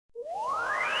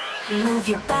Move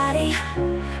your body,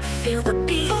 feel the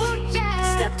beat.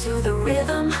 Step to the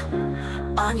rhythm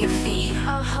on your feet.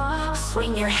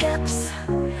 Swing your hips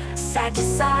side to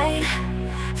side.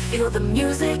 Feel the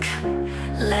music,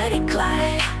 let it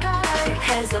glide.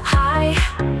 Heads up high,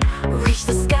 reach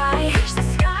the sky.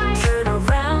 Turn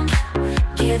around,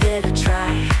 give it a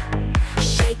try.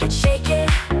 Shake it,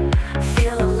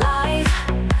 feel alive.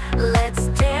 Let's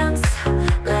dance,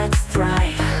 let's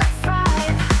thrive.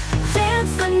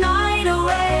 Dance the night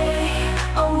away,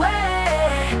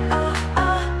 away. Oh,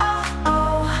 oh, oh,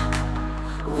 oh.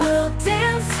 We'll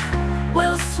dance,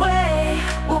 we'll sway,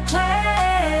 we'll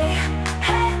play.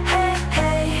 Hey, hey,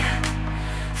 hey.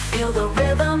 Feel the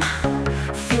rhythm,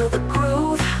 feel the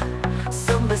groove.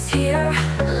 Zumba's here,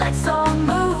 let's all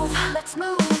move. Let's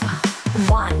move.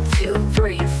 1, 2,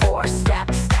 3, 4,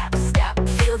 step, step, step.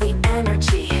 Feel the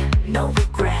energy, no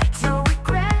regrets, no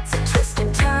regrets. Twist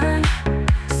and turn,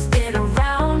 spin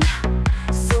around.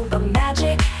 Zumba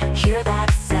magic, hear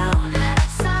that sound.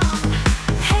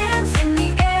 Hands in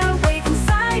the air, wave from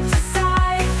side to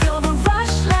side. Feel the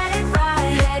rush, let it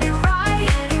ride, let it ride,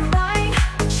 let it ride.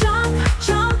 Jump,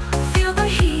 jump, feel the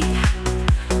heat.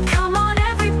 Come on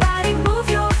everybody, move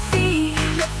your feet,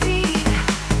 your feet.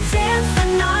 Dance the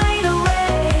night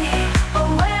away,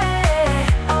 away.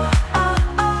 Oh, oh,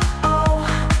 oh, oh.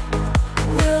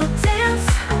 We'll dance,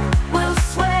 we'll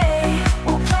sway,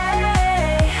 we'll play.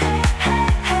 Hey,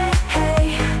 hey, hey.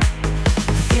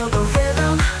 Feel the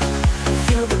rhythm,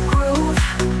 feel the groove.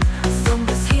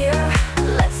 Zumba's here,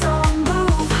 let's all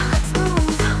move, let's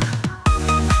move.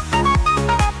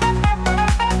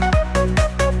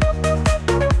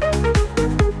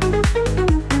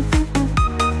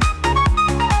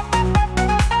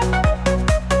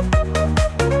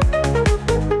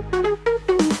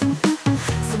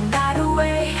 So night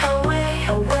away, away,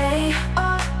 away.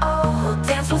 Oh, oh. We'll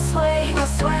dance, we'll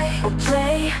sway, we'll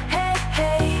play. Hey,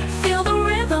 hey. Feel the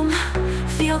rhythm,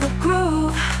 feel the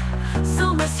groove.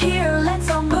 Zumba's here, let's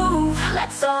all move,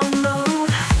 let's all move.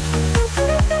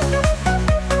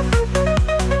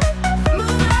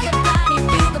 Move your body,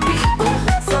 feel the beat.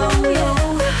 Let's all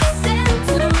move. Stand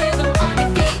to the rhythm on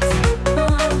your feet.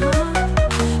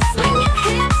 Swing your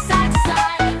hips side to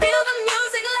side. Feel the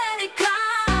music, let it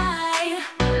glide.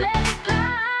 Let it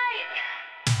glide.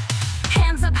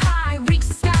 Hands up high, reach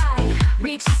the sky.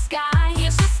 Reach the sky,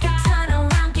 reach the sky. Turn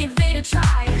around, give it a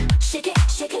try. Shake it,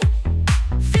 shake it.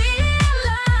 Feel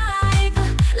alive.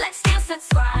 Let's dance, let's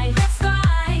thrive, let's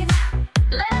thrive.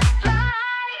 Let's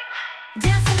thrive.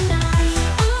 Dance the night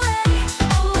away,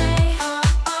 away. Oh,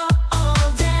 oh,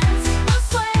 oh. Dance, we'll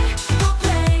sway, we'll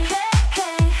play. Hey,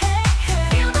 hey, hey, hey.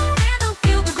 Feel the rhythm,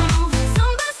 feel the groove.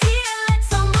 Zumba's here, let's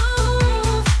all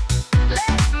move.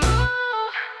 Let's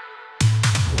move.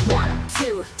 1,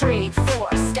 2, 3,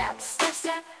 4, step, step,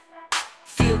 step.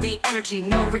 Feel the energy,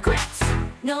 no regrets,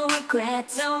 no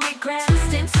regrets, no regrets.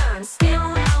 Twist and turn, spin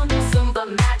around. Zumba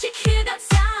magic, hear that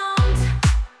sound,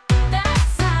 that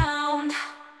sound.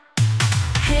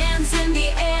 Hands in the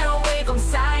air, wave from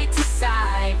side to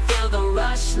side. Feel the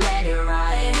rush, let it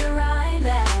ride, let it ride,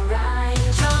 let it ride.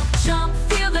 Jump, jump,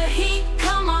 feel the heat.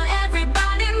 Come on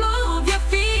everybody, move your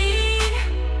feet,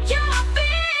 your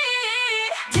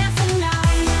feet. Dance the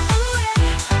night away,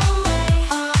 away.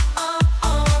 Oh, oh,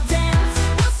 oh. Dance,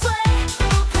 we'll sway,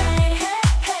 we'll play. Hey,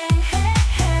 hey, hey,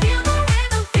 hey. Feel the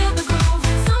rhythm, feel the groove.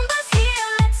 Zumba's here,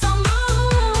 let's all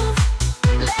move.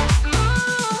 Let's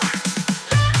move,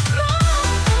 let's move.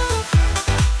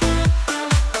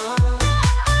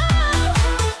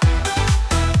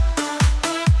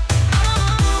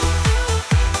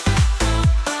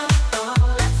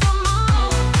 Let's all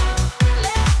move,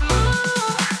 let's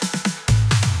move.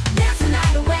 Dance the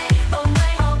night away,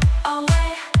 away, away,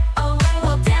 away.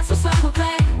 We'll dance, we'll sway, we'll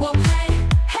play, we'll play.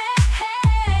 Hey,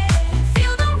 hey.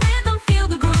 Feel the rhythm, feel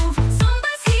the groove.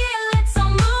 Zumba's here, let's all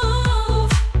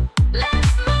move.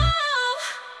 Let's move.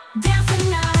 Dance the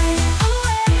night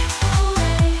away,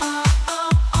 away. Oh, oh,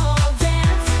 oh.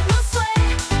 Dance, we'll sway,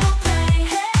 we'll play.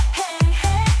 Hey, hey,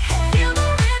 hey, hey. Feel the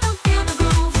rhythm, feel the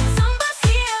groove. Zumba's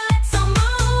here, let's all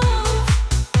move.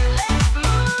 Let's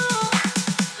move.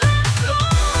 Let's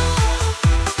move.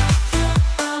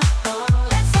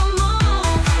 Let's all move. Let's all move.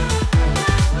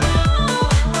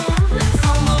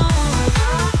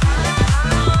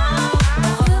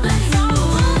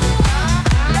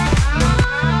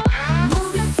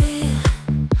 Move your feet,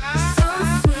 so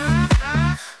sweet,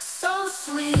 so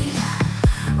sweet.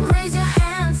 Raise your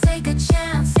hands, take a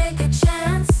chance, take a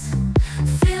chance.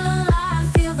 Feel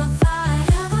alive, feel the vibe,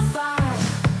 feel the vibe.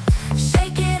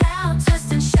 Shake it out,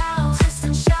 twist and shout, twist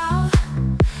and shout.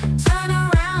 Turn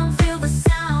around, feel the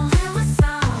sound, feel the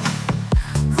sound.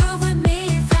 Groove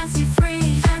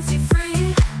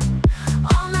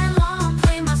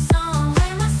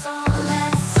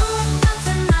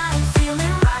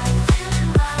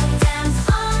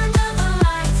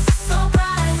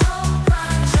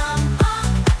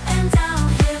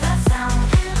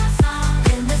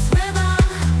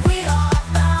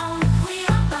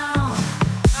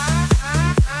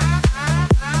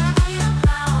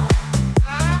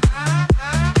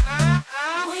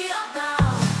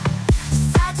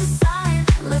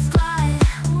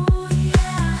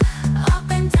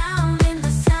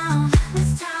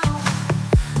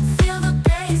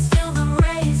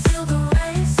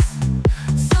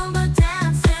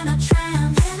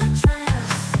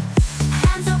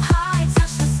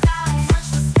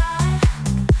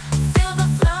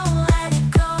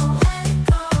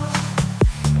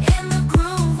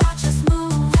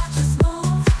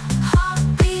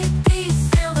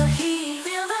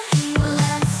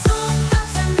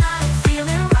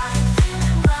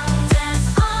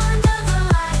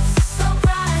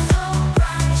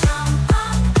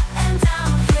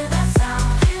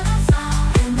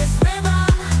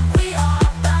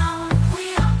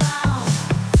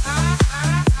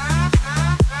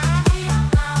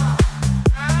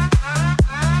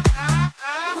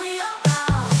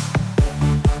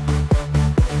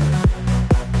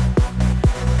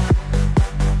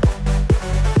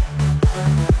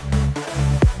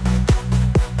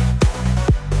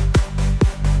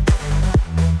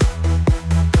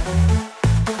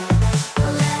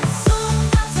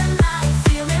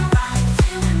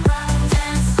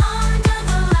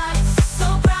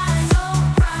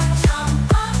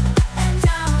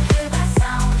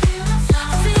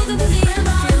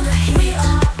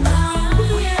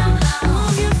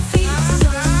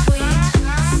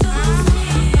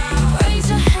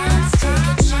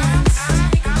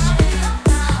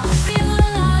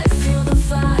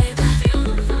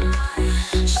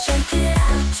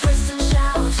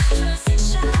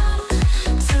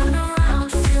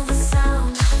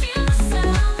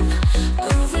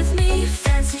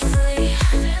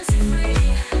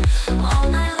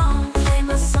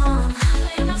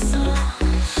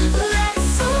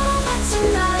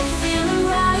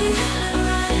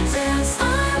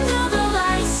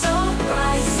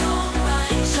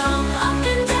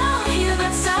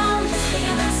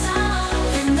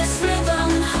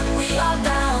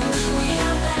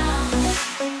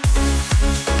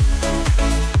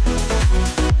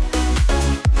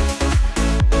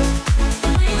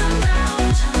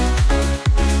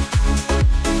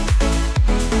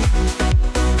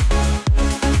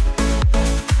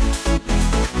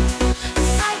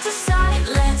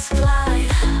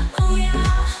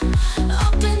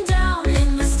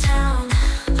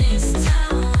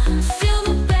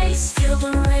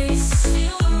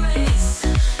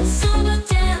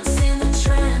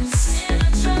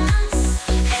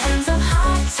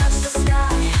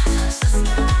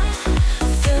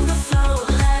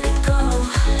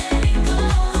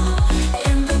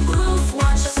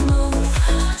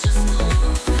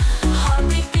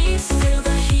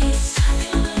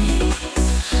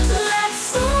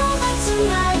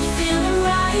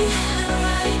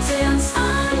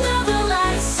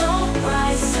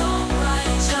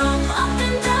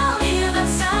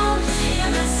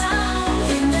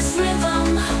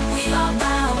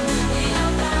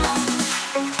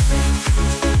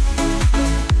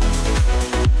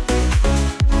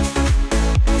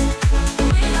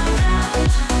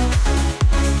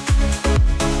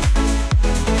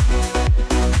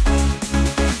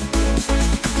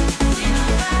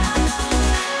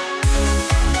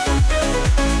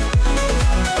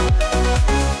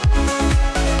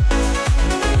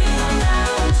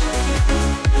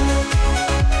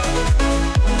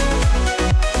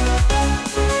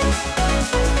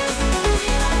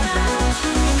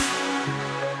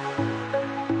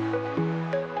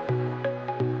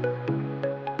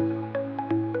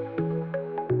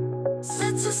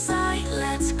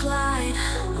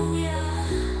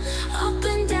Up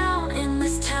and down in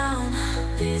this town.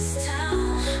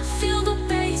 Feel the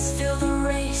bass, feel the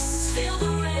race.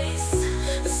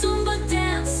 Zumba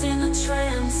dance in a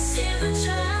trance.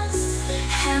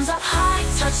 Hands up high,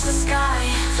 touch the sky.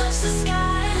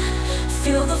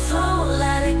 Feel the flow,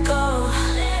 let it go.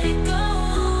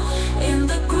 In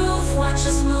the groove, watch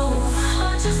us move.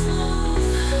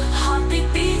 Heartbeat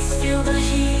beats, feel the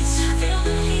heat.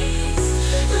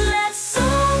 Let's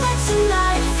Zumba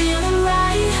tonight, feeling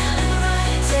right.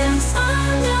 Dance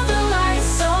under the lights,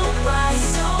 so bright.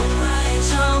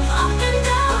 Jump up and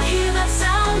down, hear that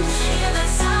sound.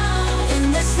 In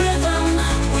this rhythm,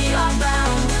 we are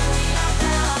bound.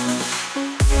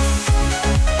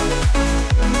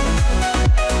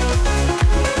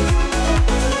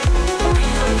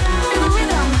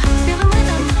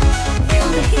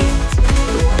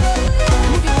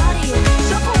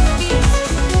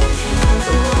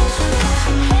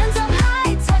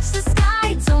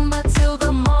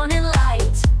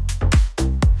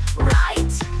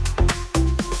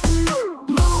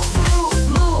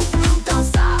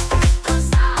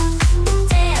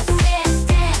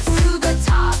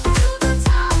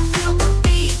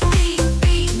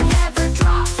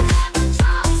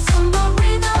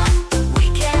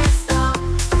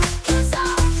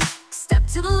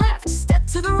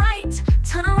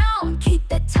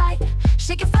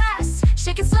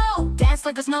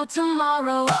 Like there's no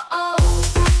tomorrow.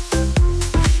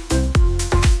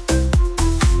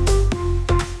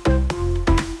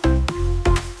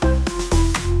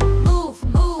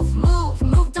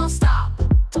 Move, don't stop.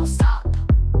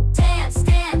 Dance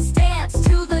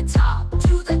to the top.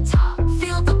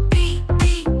 Feel the beat,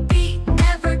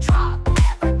 never drop.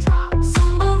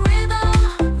 Zumba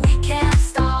rhythm, we can't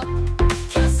stop.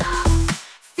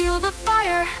 Feel the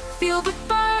fire, feel the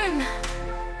burn.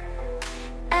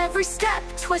 Every step,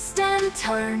 twist and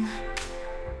turn.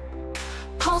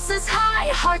 Pulses high,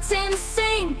 hearts in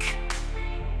sync.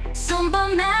 Zumba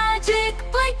magic,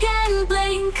 blink and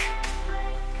blink.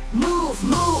 Move,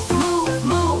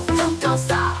 don't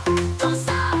stop.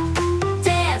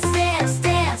 Dance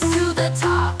to the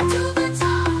top.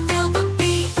 Feel the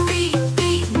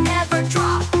beat, never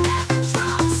drop.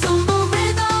 Zumba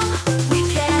rhythm, we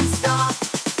can't stop.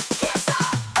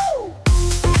 Ooh.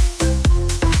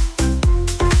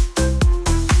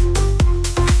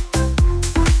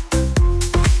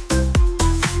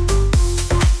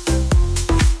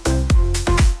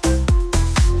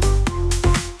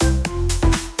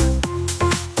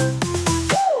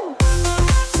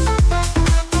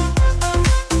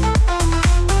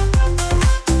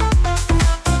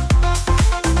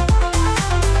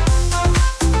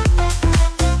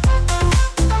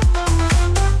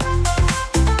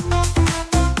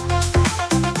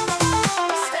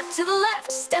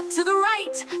 To the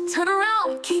right, turn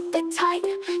around, keep it tight.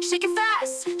 Shake it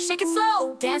fast, shake it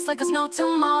slow. Dance like there's no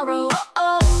tomorrow.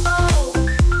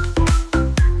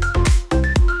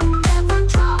 Never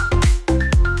drop.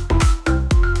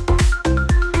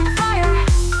 Fire,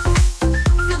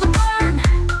 feel the burn.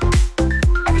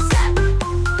 Every step,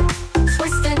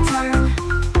 twist and turn.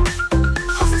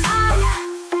 Pulses high,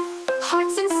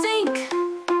 hearts in sync.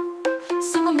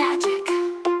 Zumba magic,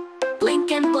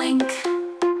 blink and blink.